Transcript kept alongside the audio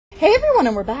Hey everyone,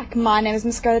 and we're back. My name is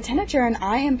Miss Scarlet Tanager, and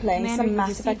I am playing some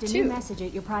Mass Effect 2. A new message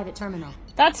at your private terminal.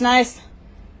 That's nice.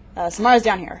 Samara's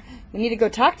down here. We need to go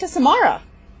talk to Samara.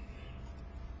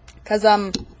 Cause,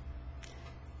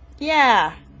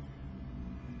 yeah.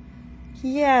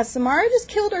 Yeah, Samara just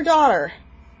killed her daughter.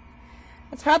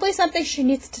 That's probably something she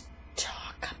needs to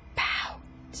talk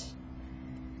about.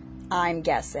 I'm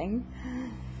guessing.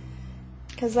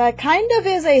 Cause that kind of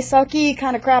is a sucky,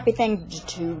 kind of crappy thing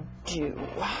to do.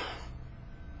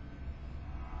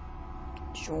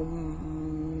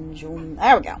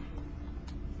 There we go.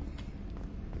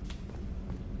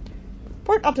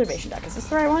 Port observation deck. Is this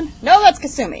the right one? No, that's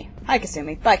Kasumi. Hi,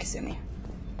 Kasumi. Bye, Kasumi.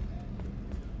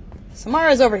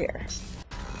 Samara's over here.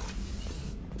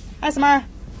 Hi, Samara.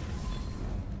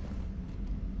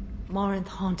 Morinth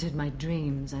haunted my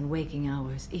dreams and waking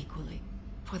hours equally.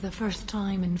 For the first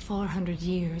time in 400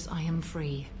 years, I am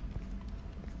free.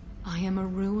 I am a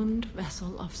ruined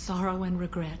vessel of sorrow and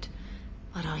regret,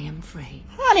 but I am free.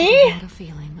 Honey! It is not a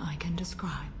feeling I can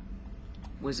describe.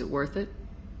 Was it worth it?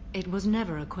 It was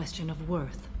never a question of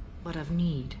worth, but of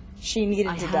need. She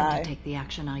needed to die. I had to take the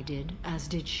action I did, as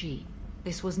did she.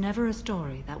 This was never a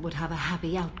story that would have a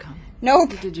happy outcome.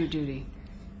 Nope. You did your duty.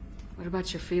 What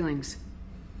about your feelings?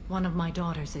 One of my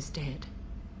daughters is dead.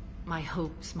 My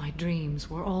hopes, my dreams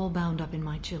were all bound up in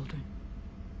my children.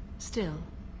 Still,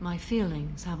 my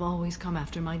feelings have always come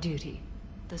after my duty.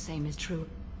 The same is true.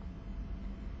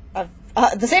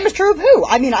 The same is true of who?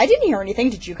 I mean, I didn't hear anything.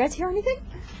 Did you guys hear anything?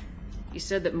 You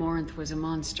said that Morinth was a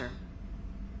monster,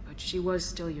 but she was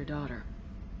still your daughter.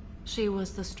 She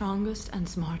was the strongest and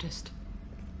smartest.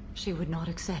 She would not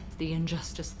accept the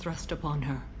injustice thrust upon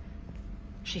her.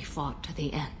 She fought to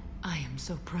the end. I am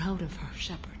so proud of her,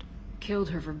 Shepard. Killed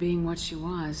her for being what she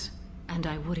was. And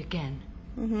I would again.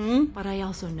 But I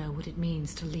also know what it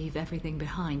means to leave everything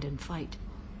behind and fight.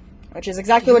 Which is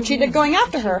exactly what she did going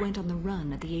after her. She went on the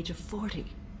run at the age of 40.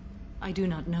 I do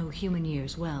not know human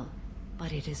years well,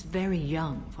 but it is very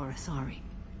young for Asari.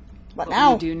 What What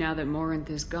now? will you do now that Morinth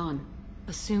is gone?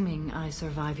 Assuming I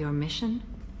survive your mission,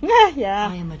 Yeah.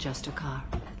 I am a Justicar.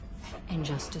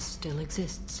 Injustice still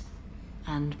exists,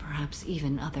 and perhaps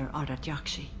even other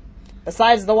Ardat-Yakshi.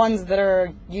 Besides the ones that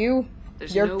are you,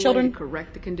 There's your no children. way to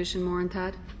correct the condition Morinth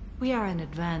had? We are an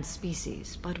advanced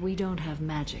species, but we don't have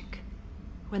magic.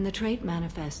 When the trait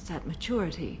manifests at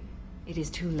maturity, it is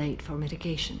too late for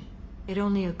mitigation. It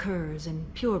only occurs in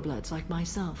purebloods like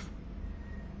myself.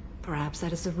 Perhaps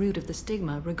that is the root of the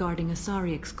stigma regarding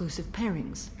Asari-exclusive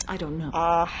pairings. I don't know.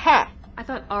 Aha. I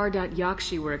thought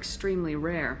Ardat-Yakshi were extremely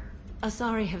rare.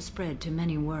 Asari have spread to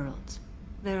many worlds.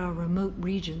 There are remote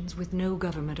regions with no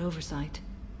government oversight.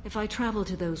 If I travel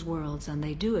to those worlds, and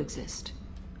they do exist,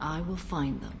 I will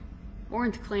find them.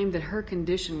 Morinth claimed that her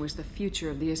condition was the future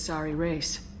of the Asari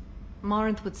race.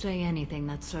 Morinth would say anything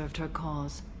that served her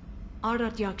cause.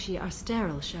 Ardat-Yakshi are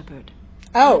sterile, Shepard.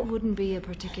 Oh. That wouldn't be a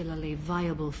particularly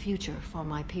viable future for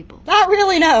my people. Not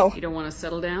really, no. You don't want to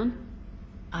settle down?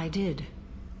 I did.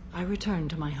 I returned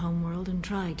to my homeworld and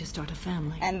tried to start a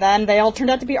family. And then they all turned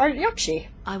out to be Ardat-Yakshi.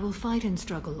 I will fight and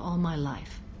struggle all my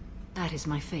life. That is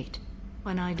my fate.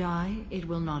 When I die, it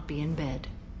will not be in bed.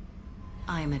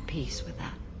 I am at peace with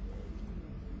that.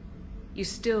 You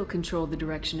still control the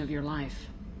direction of your life.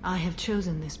 I have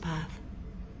chosen this path.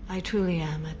 I truly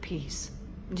am at peace.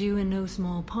 Due in no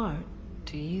small part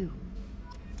to you.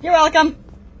 You're welcome. Do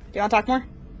you want to talk more?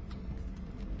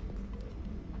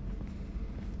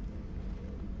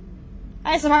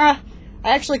 Hi, Samara. I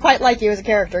actually quite like you as a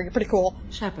character. You're pretty cool.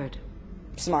 Shepard,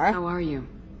 Samara. How are you?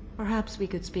 perhaps we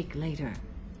could speak later.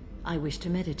 I wish to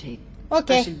meditate.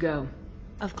 Okay. I should go.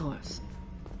 Of course.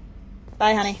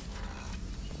 Bye, honey.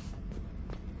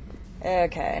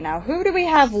 Okay, now who do we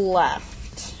have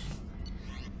left?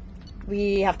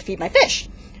 We have to feed my fish.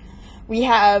 We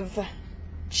have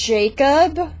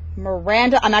Jacob,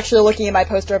 Miranda. I'm actually looking at my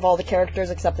poster of all the characters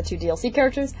except the 2 DLC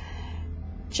characters.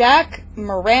 Jack,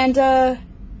 Miranda,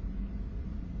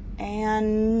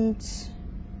 and...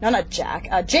 No, not Jack.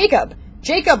 Jacob.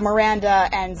 Jacob, Miranda,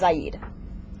 and Zaid.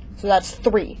 So that's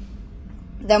 3.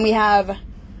 Then we have...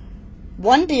 2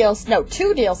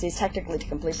 DLCs technically to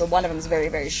complete, but one of them is very,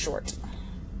 very short.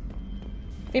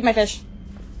 Feed my fish.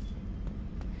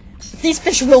 These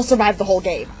fish will survive the whole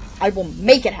game. I will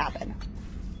make it happen.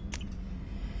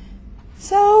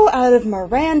 So, out of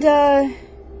Miranda,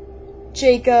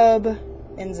 Jacob,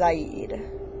 and Zaid.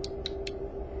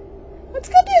 Let's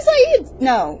go do Zaid's...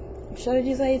 No. Should I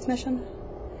do Zaid's mission?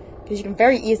 Because you can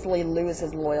very easily lose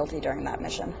his loyalty during that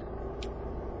mission.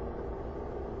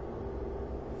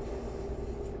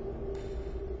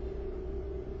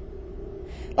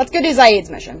 Let's go do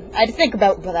Zaid's mission. I had to think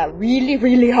about that really,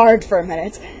 really hard for a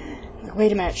minute. Like,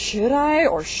 wait a minute, should I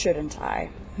or shouldn't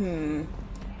I?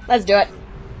 Let's do it.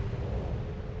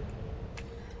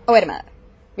 Oh, wait a minute.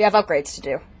 We have upgrades to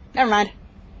do. Never mind.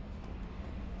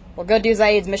 We'll go do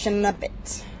Zaid's mission in a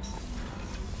bit.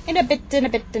 In a bit. I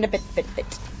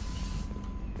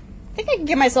think I can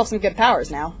give myself some good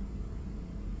powers now.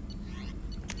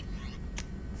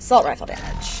 Assault rifle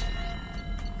damage.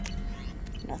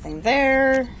 Nothing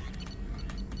there.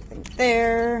 Nothing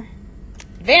there.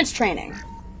 Advanced training.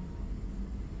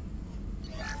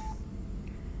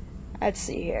 Let's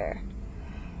see here.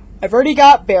 I've already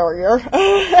got barrier.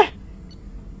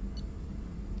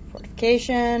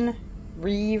 Fortification.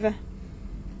 Reeve.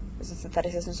 This is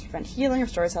synthetic systems to prevent healing,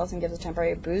 restores health, and gives a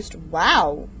temporary boost.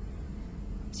 Wow.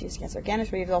 It's used against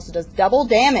organics. Reeve also does double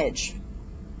damage.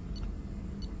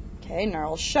 Okay,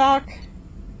 neural shock.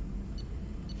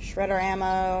 Shredder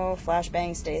ammo.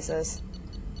 Flashbang stasis.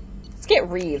 Let's get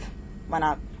Reeve. Why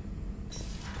not?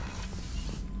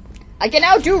 I can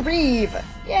now do Reeve!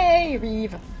 Yay,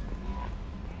 Reeve.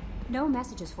 No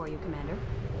messages for you, Commander.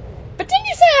 But didn't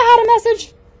you say I had a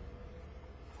message?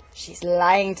 She's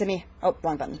lying to me. Oh,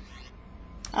 wrong button.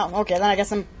 Oh, okay, then I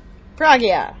guess I'm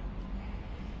Pragia.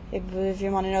 If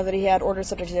you want to know that he had orders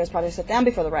subject to those projects shut down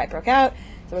before the riot broke out,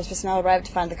 the rest personnel arrived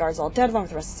to find the guards all dead along with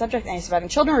the rest of the subject. Any surviving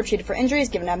children were treated for injuries,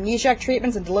 given amnesiac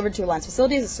treatments, and delivered to Alliance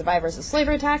facilities as survivors of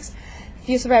slavery attacks. A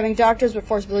few surviving doctors were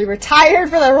forcibly retired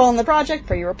for their role in the project.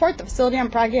 Per your report, the facility on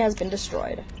Pragia has been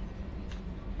destroyed.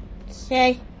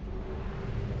 Okay.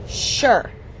 Sure.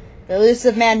 The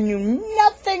elusive man knew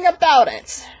nothing about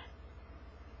it.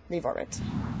 Leave orbit.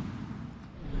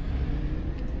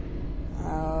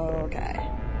 Okay.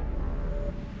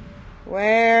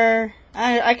 Where...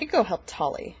 I could go help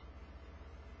Tali.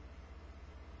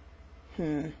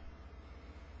 I'm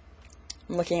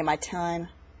looking at my time.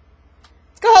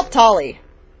 Let's go help Tali.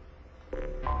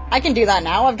 I can do that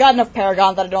now. I've got enough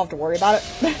Paragon that I don't have to worry about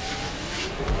it.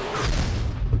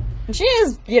 And she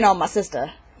is, you know, my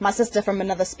sister. My sister from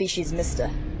another species, mister.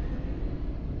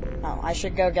 Oh, I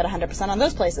should go get 100% on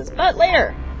those places. But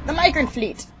later! The migrant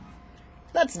fleet!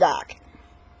 Let's dock.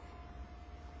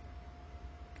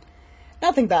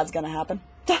 Nothing bad's gonna happen.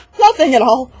 Nothing at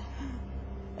all!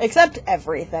 Except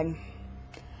everything.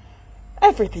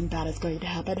 Everything bad is going to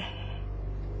happen.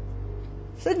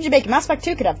 Decisions you make in Mass Effect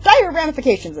 2 could have dire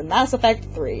ramifications in Mass Effect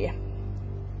 3.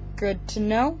 Good to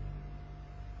know.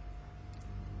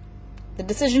 The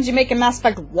decisions you make in Mass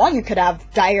Effect 1 could have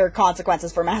dire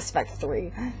consequences for Mass Effect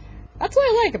 3. That's what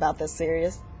I like about this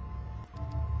series.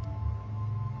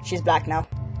 She's back now.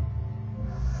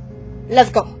 Let's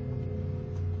go!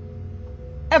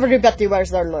 Ever do Betty where's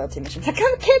their loyalty missions? I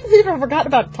can't believe I forgot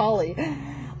about Tali.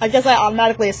 I guess I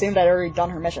automatically assumed I'd already done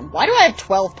her mission. Why do I have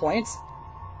 12 points?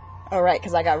 Oh, right,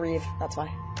 because I got Reeve. That's why.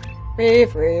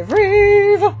 Reeve, Reeve,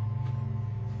 Reeve!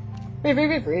 Reeve, Reeve,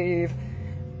 Reeve, Reeve.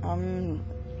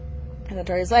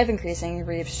 Inventory's life increasing.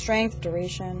 Reeve's strength,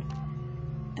 duration.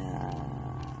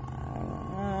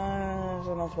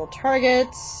 Multiple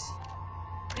targets.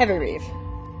 Heavy Reeve.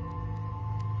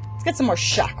 Let's get some more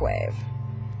shockwave.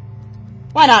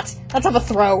 Why not? Let's have a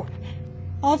throw.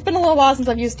 Oh, it's been a little while since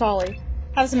I've used Tali.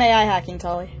 Have some AI hacking,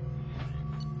 Tali.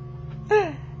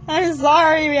 I'm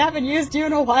sorry, we haven't used you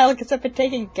in a while because I've been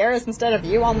taking Garrus instead of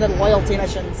you on the loyalty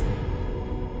missions.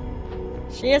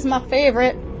 She is my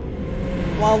favorite.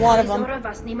 Well, one of them.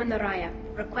 Requesting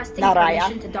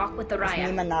permission to dock with the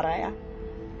Raya. Naraya.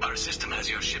 Our system has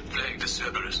your ship flagged as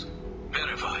Cerberus.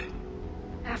 Verify.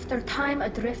 After time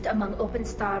adrift among open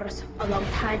stars, along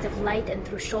tides of light and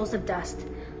through shoals of dust,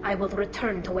 I will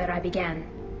return to where I began.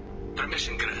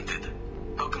 Permission granted.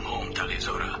 Welcome home,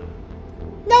 Talizora.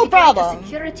 No problem. A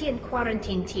security and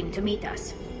quarantine team to meet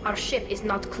us. Our ship is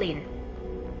not clean.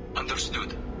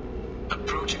 Understood.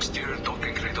 Approach exterior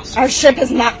docking cradle. Our ship is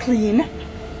not clean.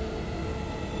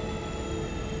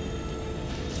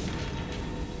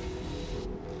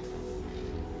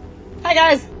 Hi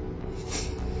guys.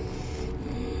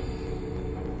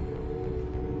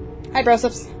 Hi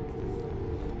Brosops.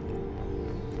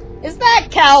 Is that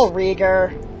Cal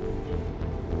Rieger?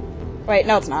 Wait,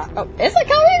 no it's not. Oh, is it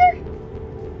Cal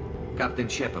Rieger? Captain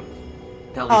Shepard.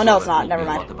 Oh no, it's not. Never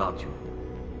mind. A lot about you.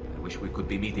 I wish we could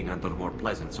be meeting under more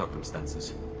pleasant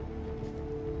circumstances.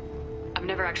 I've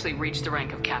never actually reached the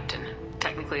rank of captain.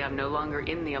 Technically, I'm no longer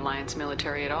in the Alliance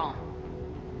military at all.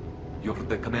 You're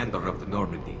the commander of the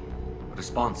Normandy,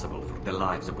 responsible for the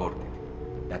lives aborted.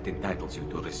 That entitles you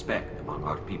to respect among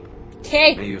our people.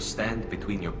 Okay. May you stand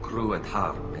between your crew and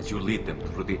harm as you lead them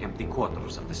through the empty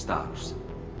quarters of the stars.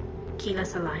 Kila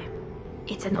Salai.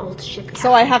 It's an old ship.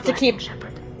 So I have to Captain's keep. blessing,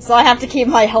 Shepard. So I have to keep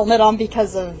my helmet on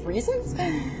because of reasons.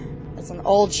 It's an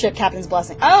old ship captain's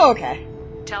blessing. Oh, okay.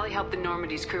 Tali helped the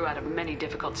Normandy's crew out of many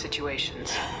difficult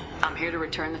situations. I'm here to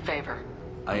return the favor.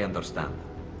 I understand.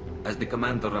 As the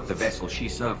commander of the vessel she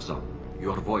serves on,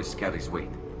 your voice carries weight.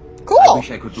 I Cool.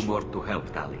 wish I could do more to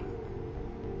help, Tali.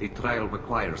 The trial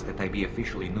requires that I be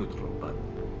officially neutral, but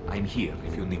I'm here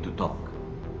if you need to talk.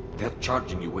 They're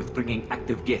charging you with bringing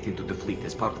active Geth into the fleet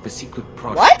as part of a secret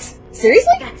project. What?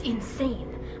 Seriously? That's insane.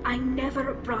 I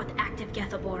never brought active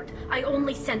Geth aboard. I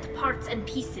only sent parts and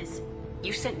pieces.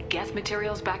 You sent Geth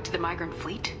materials back to the migrant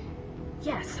fleet?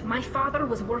 Yes, my father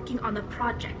was working on a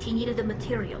project. He needed the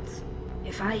materials.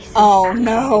 If I sent Oh, back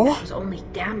no. something that was only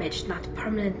damaged, not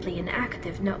permanently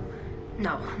inactive, no,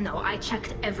 I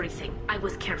checked everything. I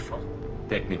was careful.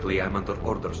 Technically, I'm under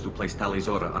orders to place Tali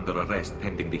Zora under arrest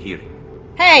pending the hearing.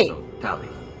 Hey! So, Tali,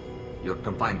 you're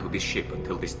confined to this ship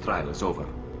until this trial is over.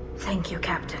 Thank you,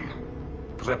 Captain.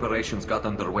 Preparations got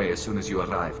underway as soon as you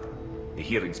arrived. The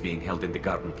hearing's being held in the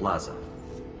Garden Plaza.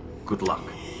 Good luck.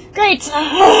 Great!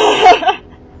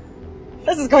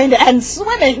 This is going to end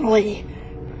swimmingly.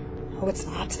 No, it's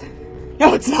not.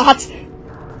 No, it's not.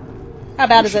 How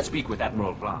bad You is should it? speak with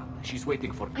Admiral Ra. She's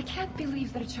waiting for... I can't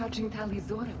believe they're charging Tali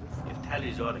Zora with... If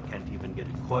Tali Zora can't even get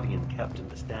a Quarian captain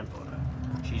to stand for her,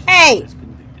 she's Hey! as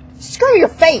convicted. Screw your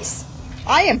face!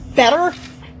 I am better.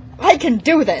 I can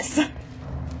do this.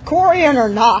 Quarian or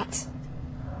not.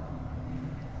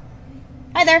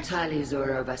 Hi there. Tali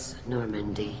Zora Vas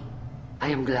Normandy. I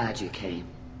am glad you came.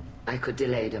 I could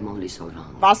delay them only so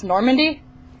long. Boss Normandy?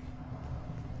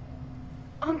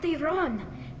 Auntie Ron,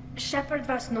 Shepard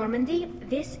Vas Normandy,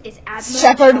 this is Admiral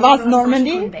Shepard Vas Ron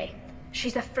Normandy? Tombe.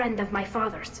 She's a friend of my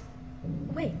father's.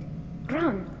 Wait,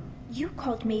 Ron, you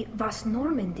called me Vas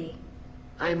Normandy.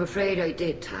 I'm afraid I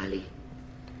did, Tali.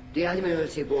 The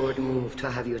Admiralty Board moved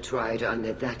to have you tried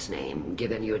under that name,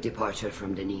 given your departure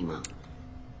from the Nima.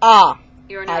 Ah,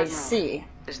 You're an I admiral. see.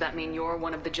 Does that mean you're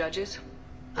one of the judges?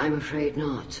 I'm afraid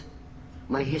not.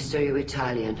 My history with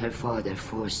Tali and her father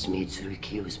forced me to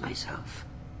recuse myself.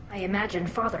 I imagine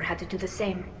father had to do the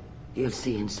same. You'll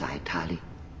see inside, Tali.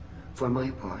 For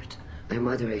my part, I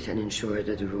moderate and ensure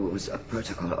that the rules of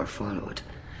protocol are followed,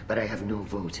 but I have no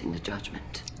vote in the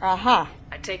judgment. Aha.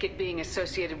 I take it being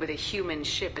associated with a human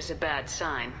ship is a bad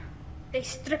sign. They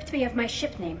stripped me of my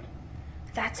ship name.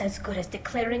 That's as good as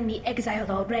declaring me exiled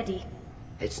already.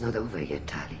 It's not over yet,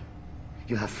 Tali.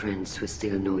 You have friends who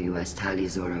still know you as Tali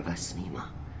Zora Vas Nima.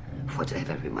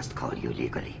 Whatever we must call you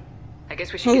legally. I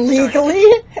guess we should get started.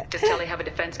 Legally? Does Tali have a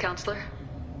defense counselor?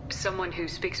 Someone who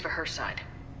speaks for her side.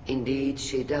 Indeed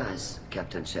she does,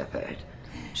 Captain Shepard.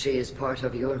 She is part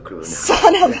of your crew now.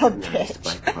 Son of a recognized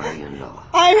bitch. by Quarian law.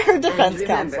 I'm her And defense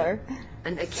remember, counselor.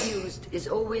 an accused is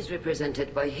always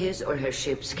represented by his or her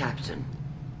ship's captain.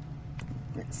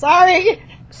 Sorry.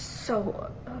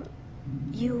 So,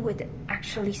 you would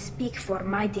actually speak for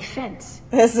my defense.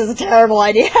 This is a terrible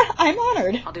idea. I'm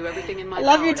honored. I'll do everything in my I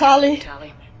love power you, to help Tali.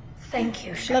 Tali. Thank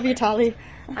you, Shepard. Love you, Tali.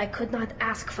 I could not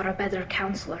ask for a better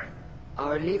counselor.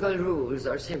 Our legal rules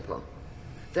are simple.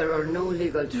 There are no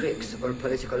legal tricks or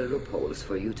political loopholes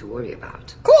for you to worry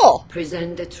about. Cool.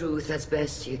 Present the truth as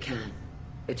best you can.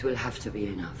 It will have to be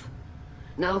enough.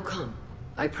 Now come.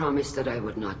 I promised that I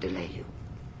would not delay you.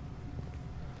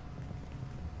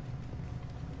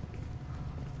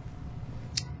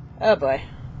 Oh boy.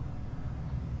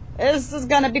 This is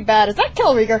gonna be bad. Is that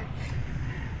Kelrieger?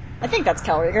 I think that's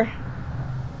Kelrieger.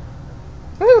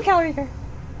 Woohoo, Kelrieger.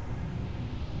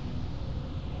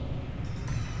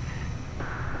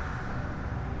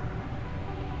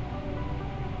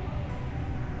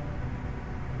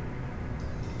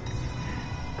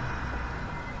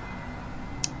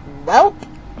 Welp.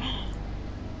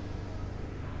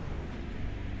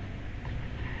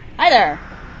 Hi there.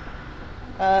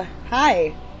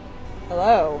 Hi.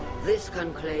 Hello. This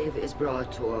conclave is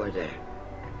brought to order.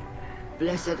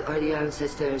 Blessed are the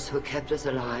ancestors who kept us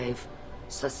alive,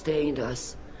 sustained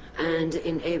us, and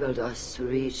enabled us to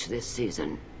reach this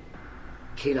season.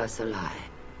 Kila Salai.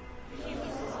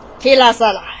 Kila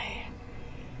Salai.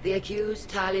 The accused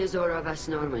Tali Zora Vas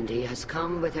Normandy has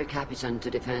come with her Capitan to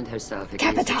defend herself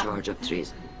against the charge of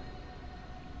treason.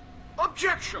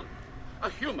 Objection! A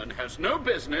human has no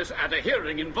business at a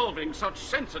hearing involving such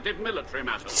sensitive military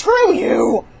matters. Screw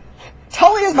you!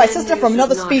 Tali is my sister from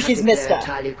another You should not species, have mister. declared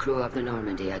Tali crew of the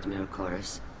Normandy, Admiral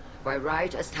Chorus. By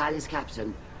right as Tali's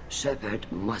captain, Shepard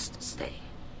must stay.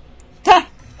 Ha!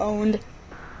 Owned.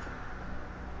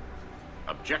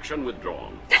 Objection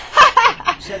withdrawn.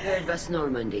 Shepard Vas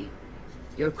Normandy,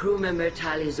 your crew member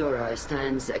Tali Zora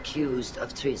stands accused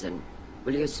of treason.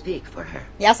 Will you speak for her?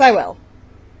 Yes, I will.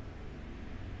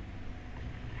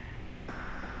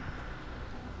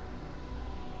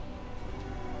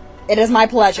 It is my If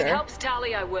it pleasure. helps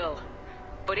Tali, I will.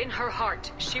 But in her heart,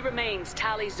 she remains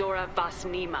Tali Zora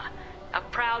Vasnima, a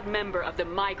proud member of the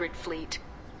migrant fleet.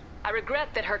 I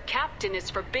regret that her captain is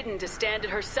forbidden to stand at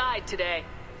her side today.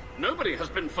 Nobody has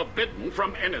been forbidden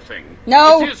from anything.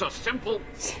 No. It is a simple...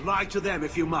 Lie to them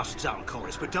if you must,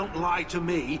 Zalcoris, but don't lie to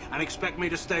me and expect me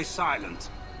to stay silent.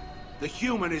 The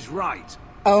human is right.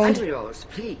 Owned. Admirals,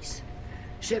 please.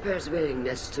 Shepard's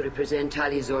willingness to represent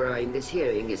Tali Zora in this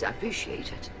hearing is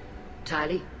appreciated.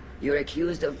 Tali, you're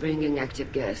accused of bringing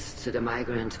active guests to the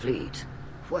migrant fleet.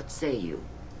 What say you?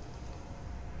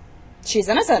 She's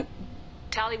innocent.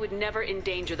 Tali would never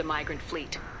endanger the migrant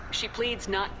fleet. She pleads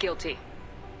not guilty.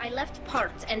 I left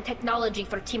parts and technology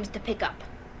for teams to pick up.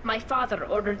 My father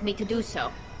ordered me to do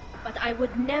so. But I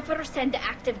would never send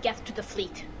active guests to the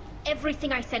fleet.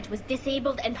 Everything I sent was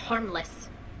disabled and harmless.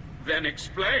 Then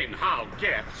explain how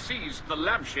Geth seized the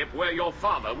lab ship where your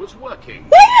father was working.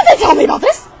 Why did they tell me about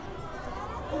this?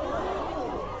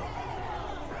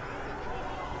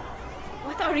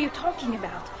 What are you talking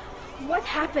about? What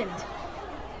happened?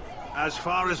 As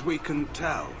far as we can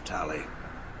tell, Tali,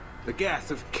 the Geth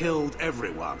have killed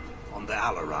everyone on the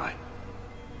Alarai.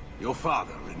 Your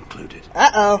father included.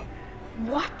 Uh-oh.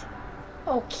 What?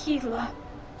 Oh, Keela.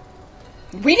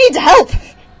 We need to help.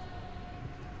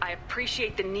 I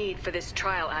appreciate the need for this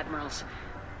trial, Admirals.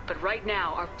 But right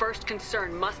now, our first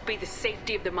concern must be the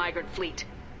safety of the migrant fleet.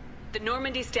 The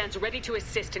Normandy stands ready to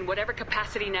assist in whatever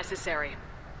capacity necessary.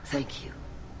 Thank you.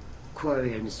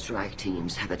 Quarian strike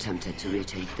teams have attempted to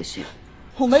retake the ship.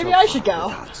 Well, maybe I should go.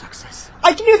 Without success.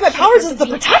 I can use my powers as the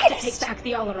We have to protagonist. take back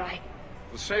the Alarai.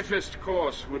 The safest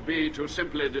course would be to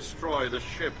simply destroy the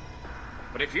ship.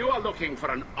 But if you are looking for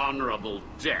an honorable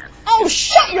death... Oh,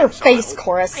 shut your face,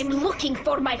 Chorus. I'm looking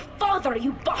for my father,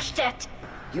 you bastard!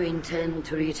 You intend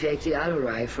to retake the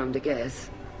Alarai from the Geth?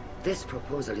 This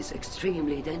proposal is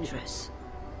extremely dangerous.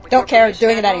 With Don't your care, permission,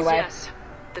 doing it Admirals, anyway. Yes.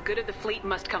 The good of the fleet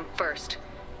must come first.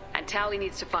 And Tali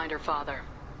needs to find her father.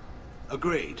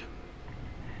 Agreed.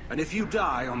 And if you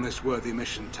die on this worthy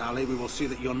mission, Tali, we will see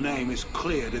that your name is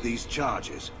cleared of these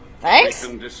charges. Thanks. We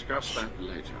can discuss that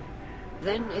later.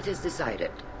 Then it is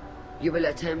decided. You will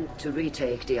attempt to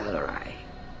retake the Alarai.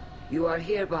 You are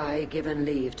hereby given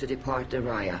leave to depart the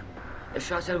Raya. The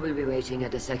shuttle will be waiting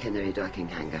at the secondary docking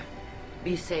hangar.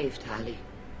 Be safe, Tali.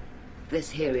 This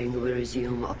hearing will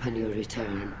resume upon your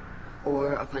return,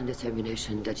 or upon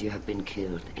determination that you have been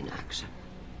killed in action.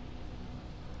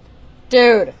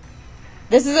 Dude,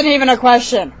 this isn't even a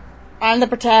question. I'm the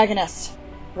protagonist.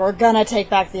 We're gonna take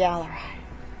back the Alarai.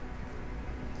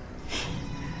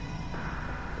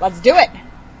 Let's do it.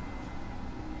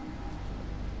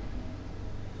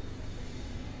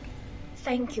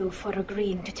 Thank you for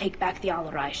agreeing to take back the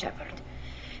Alarai, Shepard.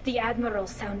 The Admiral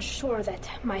sounds sure that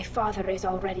my father is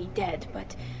already dead,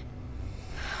 but...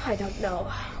 I don't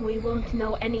know. We won't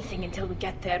know anything until we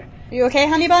get there. You okay,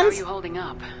 honey How are buns? you holding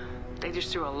up? They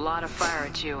just threw a lot of fire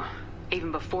at you,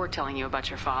 even before telling you about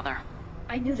your father.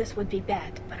 I knew this would be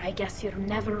bad, but I guess you're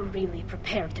never really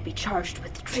prepared to be charged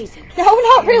with treason. No,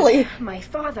 not really. My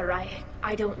father,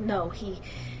 I don't know. He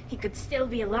could still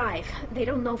be alive. They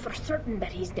don't know for certain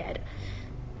that he's dead.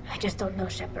 I just don't know,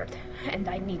 Shepard, and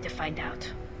I need to find out.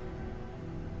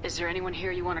 Is there anyone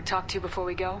here you want to talk to before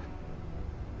we go?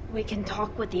 We can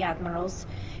talk with the Admirals.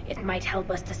 It might help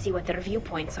us to see what their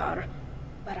viewpoints are.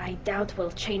 But I doubt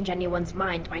we'll change anyone's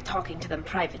mind by talking to them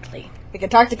privately. We can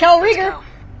talk to Kel Let's Rieger.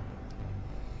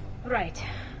 go. Right.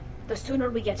 The sooner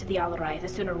we get to the Alarai, the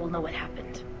sooner we'll know what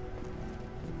happened.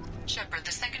 Shepard,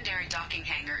 the secondary docking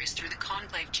hangar is through the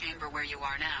conclave chamber where you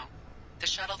are now. The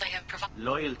shuttle they have provided...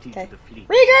 Loyalty to the fleet.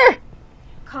 Rieger!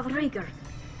 Call Rieger.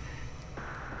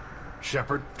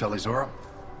 Shepard, Tali Zora.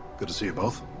 Good to see you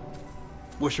both.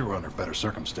 Wish you were under better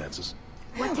circumstances.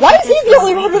 Why is he the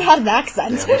only one who had an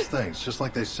accent? Damnedest things, just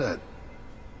like they said.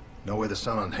 No way the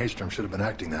son on Haystrom should have been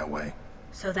acting that way.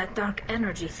 So that dark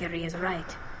energy theory is right.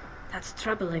 That's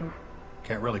troubling.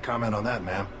 Can't really comment on that,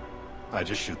 ma'am. I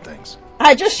just shoot things.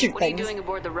 I just shoot What are you things. doing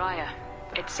aboard the Raya?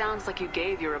 It sounds like you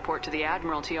gave your report to the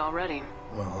Admiralty already.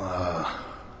 Well, I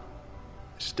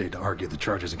stayed to argue the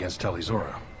charges against Tali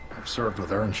Zora. I've served with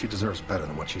her, and she deserves better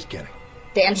than what she's getting.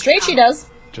 Damn straight she does.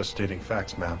 Just stating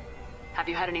facts, ma'am. Have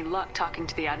you had any luck talking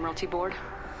to the Admiralty board?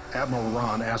 Admiral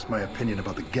Ron asked my opinion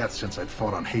about the Geth since I'd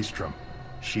fought on Haystrom.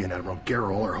 She and Admiral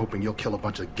Garrel are hoping you'll kill a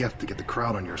bunch of Geth to get the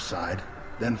crowd on your side,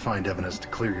 then find evidence to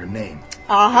clear your name.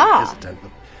 Aha! Hesitant,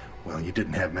 but, well, you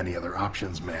didn't have many other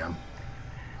options, ma'am.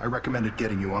 I recommended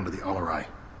getting you onto the Alarai.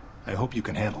 I hope you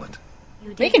can handle it. You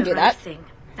did We can the do right that. thing.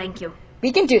 Thank you.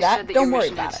 We can do You that. said that Don't your worry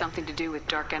mission had about it. something to do with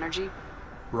dark energy?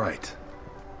 Right.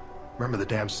 Remember the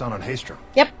damn sun on Haystrom?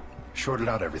 Yep. Shorted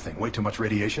out everything. Way too much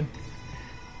radiation?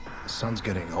 The sun's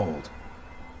getting old.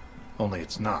 Only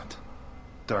it's not.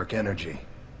 Dark energy.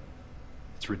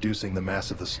 It's reducing the mass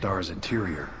of the star's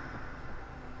interior.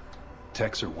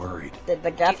 Techs are worried. Did the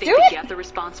Geth do you think the it? Geth are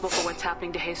responsible for what's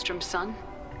happening to Haystrom's son?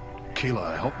 Keela,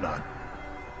 I hope not.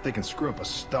 If they can screw up a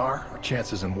star, our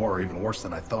chances in war are even worse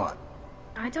than I thought.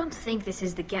 I don't think this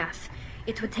is the Geth.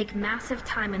 It would take massive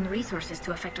time and resources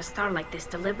to affect a star like this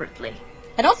deliberately.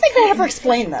 I don't think they ever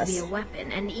explained It's this. to be a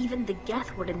weapon, and even the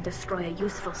Geth wouldn't destroy a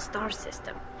useful star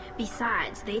system.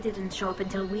 Besides, they didn't show up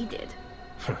until we did.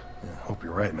 Yeah, hope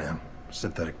you're right, man.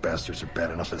 Synthetic bastards are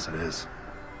bad enough as it is.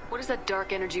 What does that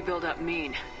dark energy buildup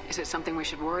mean? Is it something we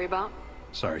should worry about?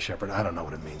 Sorry, Shepard, I don't know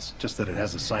what it means. Just that it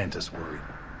has the scientists worried.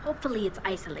 Hopefully it's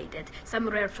isolated, some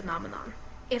rare phenomenon.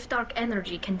 If dark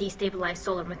energy can destabilize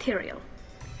solar material.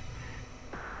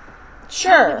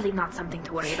 Sure. Probably not something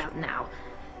to worry about now.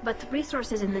 But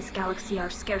resources in this galaxy are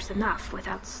scarce enough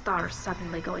without stars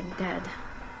suddenly going dead.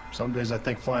 Some days I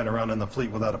think flying around in the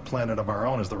fleet without a planet of our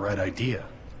own is the right idea.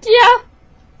 Yeah.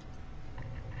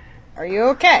 Are you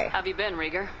okay? How have you been,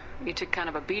 Rieger? You took kind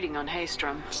of a beating on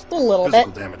Haystrom. Just a little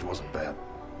Physical bit. damage wasn't bad.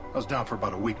 I was down for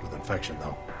about a week with infection,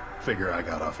 though. Figure I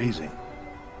got off easy.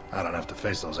 I don't have to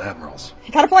face those admirals.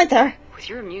 You got a point there. With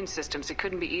your immune systems, it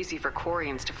couldn't be easy for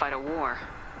Quarians to fight a war.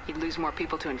 You'd lose more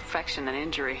people to infection than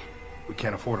injury. We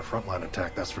can't afford a frontline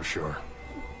attack, that's for sure.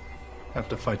 Have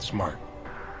to fight smart.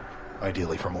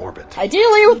 Ideally from orbit.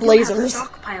 Ideally with We do have lasers.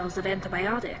 stockpiles of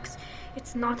antibiotics.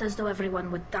 It's not as though everyone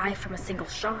would die from a single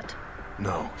shot.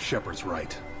 No, Shepard's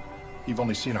right. You've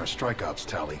only seen our strikeouts,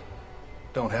 Tali.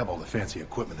 Don't have all the fancy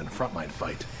equipment in a frontline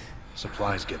fight.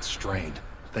 Supplies get strained.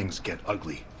 Things get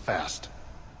ugly, fast.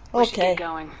 We should Okay. get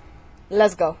going.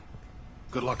 Let's go.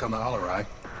 Good luck on the Alarai.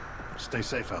 Stay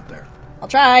safe out there. I'll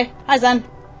try. Hi, Zen.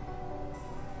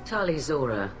 Tali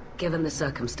Zora, given the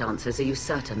circumstances, are you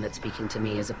certain that speaking to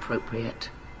me is appropriate?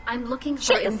 I'm looking for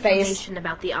Shut your face. information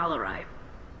about the Alarai.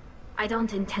 I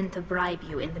don't intend to bribe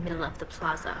you in the middle of the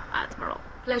plaza, Admiral.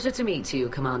 Pleasure to meet you,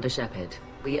 Commander Shepard.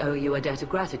 We owe you a debt of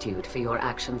gratitude for your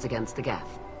actions against the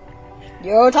Geth.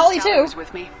 Yo, Tali Tali too. was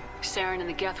with me. Saren and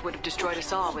the Geth would have destroyed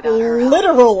us all without her help.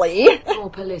 Literally. Your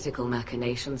political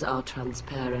machinations are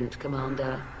transparent,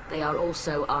 Commander. They are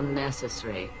also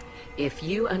unnecessary. If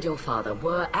you and your father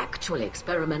were actually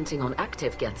experimenting on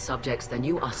active Geth subjects, then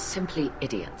you are simply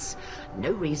idiots.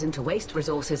 No reason to waste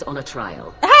resources on a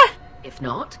trial. If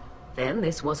not, then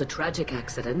this was a tragic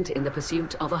accident in the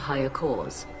pursuit of a higher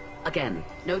cause. Again,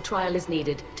 no trial is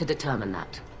needed to determine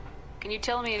that. Can you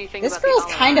tell me anything This about girl's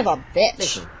the kind of a bitch.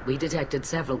 Listen, we detected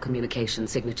several communication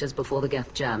signatures before the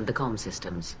Geth jammed the comm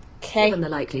systems. Okay. Given the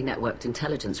likely networked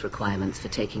intelligence requirements for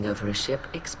taking over a ship,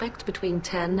 expect between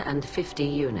 10 and 50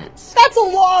 units. That's a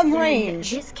long Then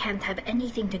range. This can't have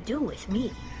anything to do with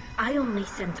me. I only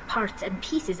sent parts and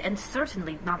pieces, and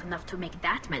certainly not enough to make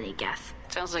that many Geth.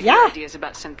 Sounds like Yeah. your ideas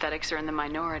about synthetics are in the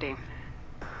minority.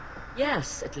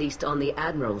 Yes, at least on the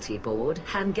Admiralty board,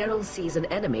 Hangerel sees an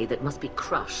enemy that must be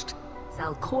crushed.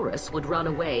 Zalcorus would run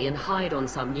away and hide on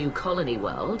some new colony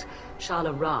world.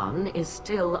 Shalaran is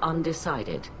still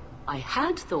undecided. I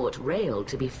had thought Rael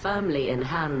to be firmly in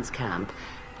Han's camp,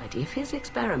 but if his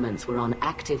experiments were on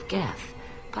active Geth,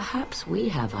 perhaps we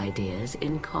have ideas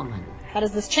in common. How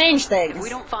does this change things? If we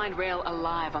don't find Rael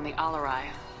alive on the Alarai,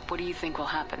 what do you think will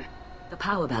happen? The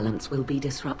power balance will be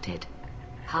disrupted.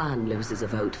 Han loses a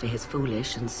vote for his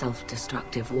foolish and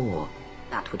self-destructive war.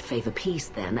 That would favor peace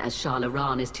then, as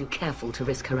Shalaran is too careful to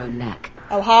risk her own neck.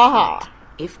 Oh, ha ha.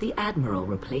 If the Admiral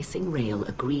replacing Rael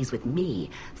agrees with me,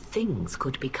 things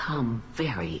could become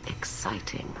very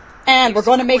exciting. And we're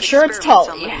going to make sure it's Experiments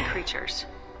on Tully. living creatures.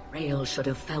 Rael should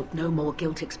have felt no more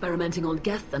guilt experimenting on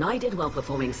Geth than I did while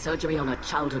performing surgery on a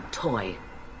childhood toy.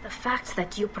 The fact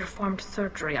that you performed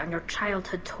surgery on your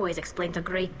childhood toys explains a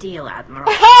great deal, Admiral.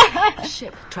 A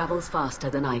ship travels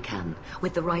faster than I can.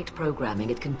 With the right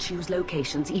programming, it can choose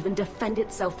locations, even defend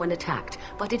itself when attacked.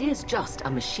 But it is just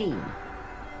a machine.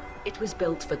 It was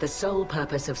built for the sole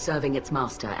purpose of serving its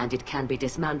master, and it can be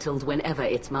dismantled whenever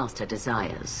its master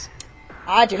desires.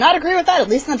 I do not agree with that, at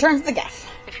least in the terms of the Geth.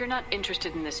 If you're not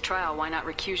interested in this trial, why not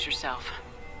recuse yourself?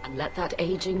 And let that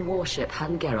aging warship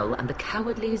Hangerel and the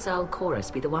cowardly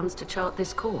Zalcorus be the ones to chart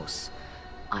this course?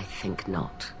 I think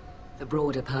not. The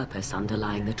broader purpose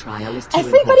underlying the trial is too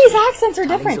Everybody's important. accents are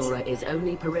different. Tali Zora is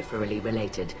only peripherally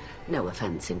related. No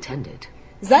offense intended.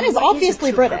 Zen is What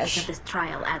obviously the true purpose British. of this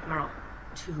trial, Admiral?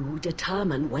 To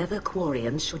determine whether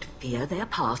Quarians should fear their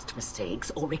past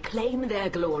mistakes or reclaim their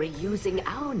glory using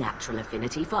our natural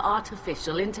affinity for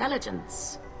artificial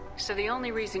intelligence. So the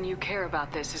only reason you care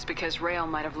about this is because Rael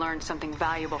might have learned something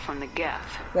valuable from the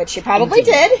Geth. Which she probably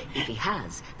Indeed. did. If he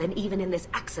has, then even in this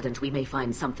accident we may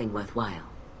find something worthwhile.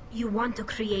 You want to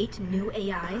create new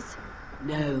AIs?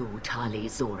 No, Tali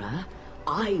Zora.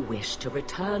 I wish to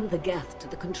return the Geth to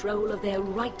the control of their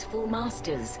rightful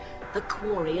masters, the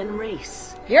Quarian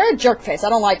race. You're a jerkface. I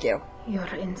don't like you.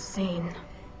 You're insane.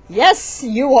 Yes,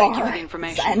 you are. Thank you for the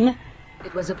information. Zen.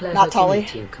 It was a pleasure Not to Tali.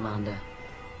 meet you, Commander.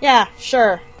 Yeah,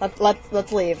 sure.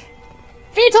 Let's leave.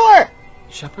 Vitor!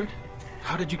 Shepard,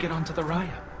 how did you get onto the Raya?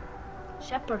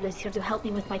 Shepard is here to help me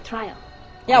with my trial.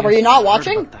 Yeah, were you not I heard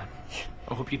watching? about that.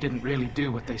 I hope you didn't really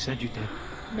do what they said you did.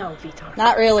 No, Vitor.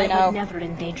 Not really, I no. would never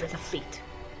endanger the fleet.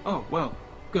 Oh, well,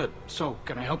 good. So,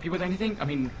 can I help you with anything? I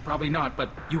mean, probably not, but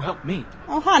you helped me.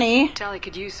 Oh, honey. Tali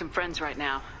could use some friends right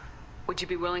now. Would you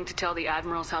be willing to tell the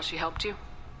Admirals how she helped you?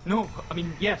 No, I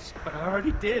mean, yes, but I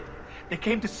already did. They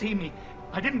came to see me.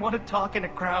 I didn't want to talk in a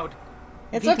crowd.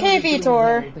 It's okay, is doing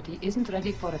Vitor. well, but he isn't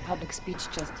ready for a public speech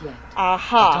just yet. I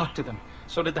Aha. talked to them.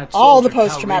 So did that All the soldier, Cal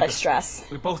post-traumatic Reba. stress.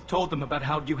 We both told them about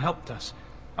how you helped us.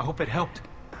 I hope it helped.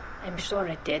 I'm sure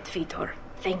it did, Vitor.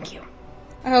 Thank you.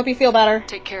 I hope you feel better.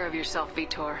 Take care of yourself,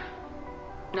 Vitor.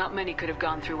 Not many could have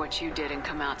gone through what you did and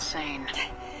come out sane.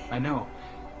 I know.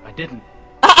 I didn't.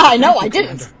 I know I Thank you,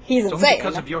 didn't. Commander. He's It's insane. only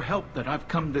because of your help that I've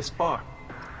come this far.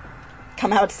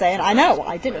 Come out saying, I know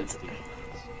I didn't.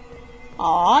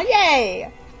 Aw,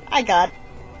 yay! I got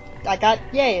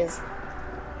yays.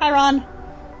 Hi, Ron.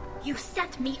 You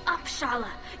set me up, Shala.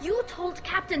 You told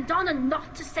Captain Donna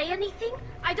not to say anything?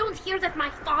 I don't hear that my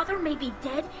father may be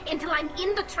dead until I'm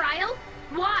in the trial?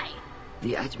 Why?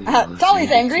 The Admiral Tali's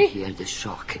needed angry. to hear the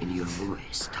shock in your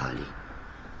voice, Tali.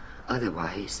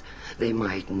 Otherwise, they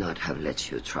might not have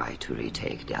let you try to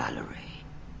retake the Alaray.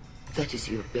 That is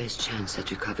your best chance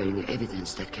at recovering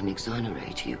evidence that can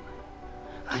exonerate you.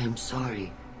 I am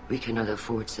sorry. We cannot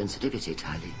afford sensitivity,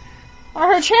 Tali.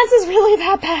 Are her chances really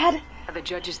that bad? Are the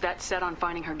judges that set on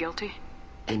finding her guilty?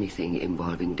 Anything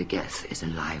involving the Geth is a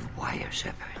live wire,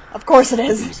 Shepard. Of course it There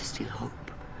is. is still hope.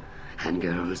 And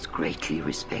Girls greatly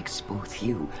respects both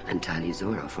you and Tali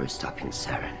Zora for stopping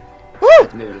Saren. Woo!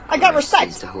 Admiral I got Kor sees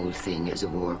respect. the whole thing as a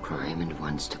war crime and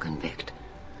wants to convict.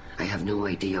 I have no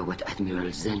idea what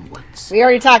Admiral Zen wants. We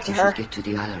already talked to We her. should get to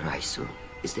the Alarai soon.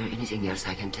 Is there anything else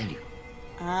I can tell you?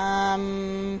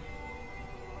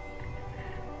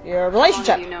 Your How long relationship.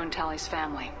 have you known Tali's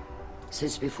family?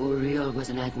 Since before Riel was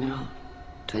an admiral.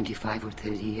 25 or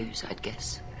 30 years, I'd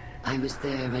guess. I was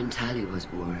there when Tali was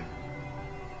born.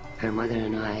 Her mother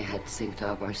and I had synced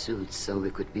up our suits so we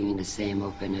could be in the same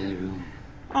open-air room.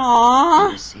 Aww.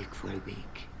 I was sick for a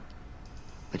week.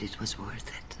 But it was worth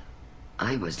it.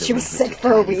 I was the She one was who sick took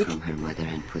for a Tali week. from her mother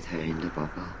and put her in the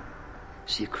bubble.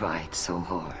 She cried so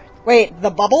hard. Wait, the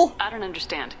bubble? I don't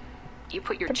understand. You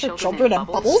put your Put your children, children in in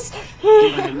bubbles?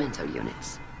 Environmental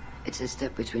units. It's a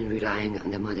step between relying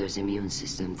on the mother's immune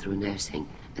system through nursing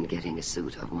and getting a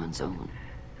suit of one's own.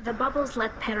 The bubbles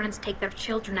let parents take their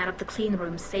children out of the clean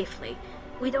rooms safely.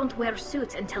 We don't wear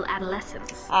suits until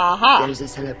adolescence. Aha. There's a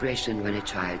celebration when a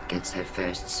child gets her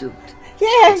first suit.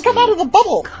 Yeah, It's come a out of the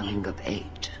bubble. Coming of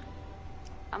age.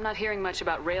 I'm not hearing much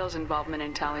about Rael's involvement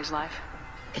in Tali's life.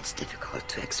 It's difficult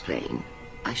to explain.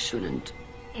 I shouldn't.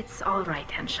 It's all right,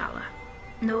 Anshala.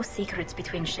 No secrets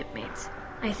between shipmates.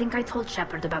 I think I told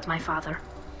Shepard about my father.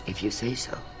 If you say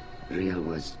so. Riel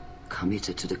was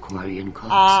committed to the Quarian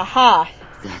cause. Aha.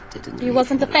 That didn't He leave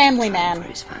wasn't him a much family time man. for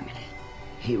his family.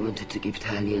 He wanted to give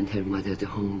Tali and her mother the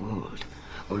home world,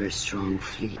 or a strong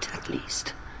fleet at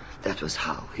least. That was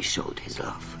how he showed his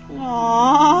love.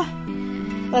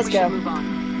 Aww. Let's We go. should move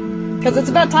on. Because it's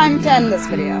about time to end this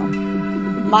video.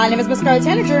 My name is Miss Scarlet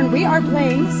Tanager, and we are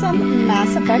playing some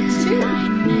Mass Effect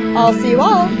 2. I'll see you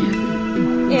all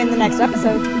in the next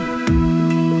episode.